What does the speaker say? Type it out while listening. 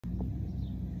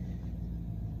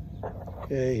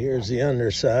Okay, here's the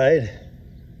underside.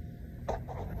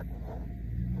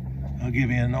 I'll give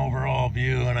you an overall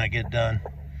view when I get done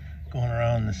going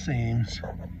around the seams.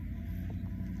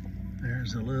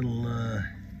 There's a little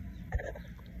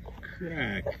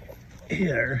crack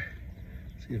here.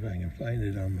 See if I can find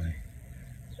it on my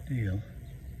deal.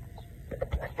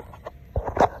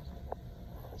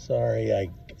 Sorry, I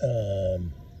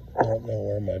don't know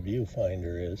where my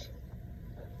viewfinder is.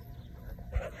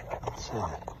 Let's see.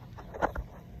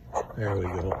 There we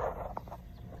go.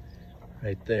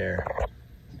 Right there.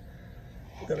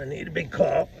 Gonna need a big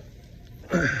caulk.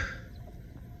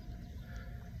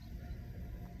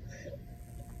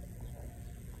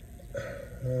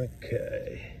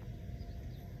 Okay.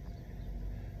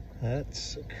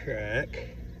 That's a crack.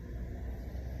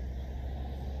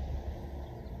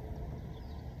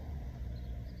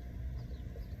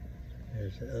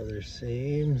 There's the other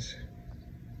seams.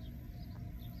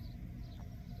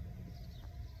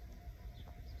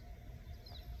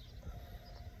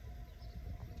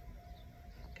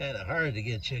 Kind of hard to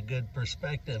get you a good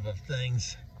perspective of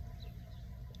things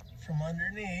from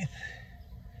underneath.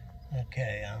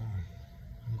 Okay,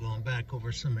 I'm going back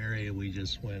over some area we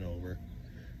just went over.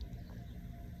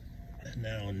 And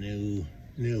now a new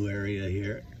area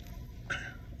here,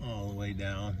 all the way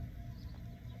down.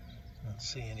 Don't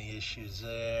see any issues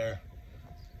there.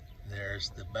 There's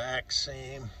the back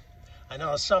seam. I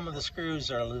know some of the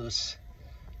screws are loose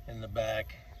in the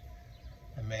back.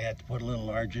 I may have to put a little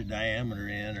larger diameter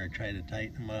in or try to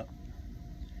tighten them up.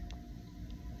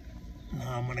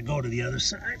 Now I'm going to go to the other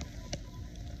side.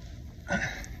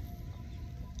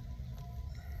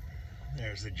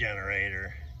 There's the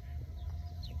generator.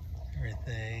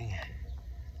 Everything.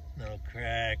 No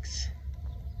cracks.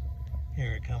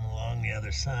 Here it come along the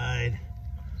other side,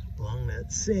 along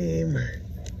that seam.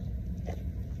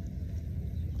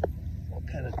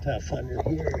 Kind of tough under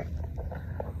here.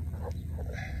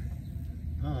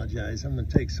 Apologize, I'm gonna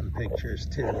take some pictures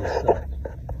too. So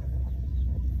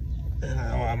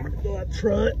now I'm gonna go up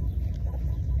front.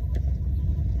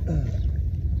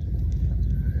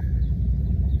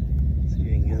 So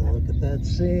you can get a look at that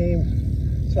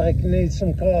seam. So I can need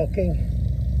some caulking.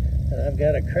 And I've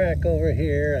got a crack over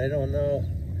here. I don't know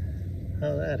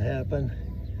how that happened.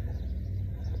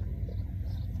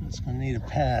 It's gonna need a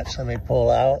patch. Let me pull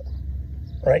out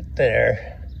right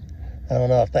there. I don't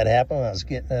know if that happened when I was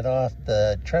getting it off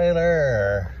the trailer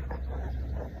or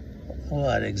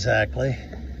what exactly.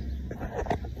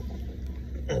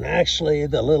 And actually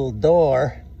the little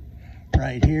door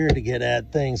right here to get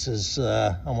at things is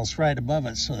almost right above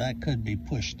it, so that could be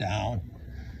pushed down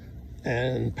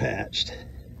and patched.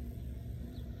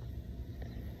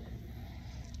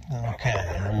 Okay,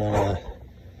 I'm gonna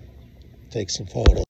take some photos.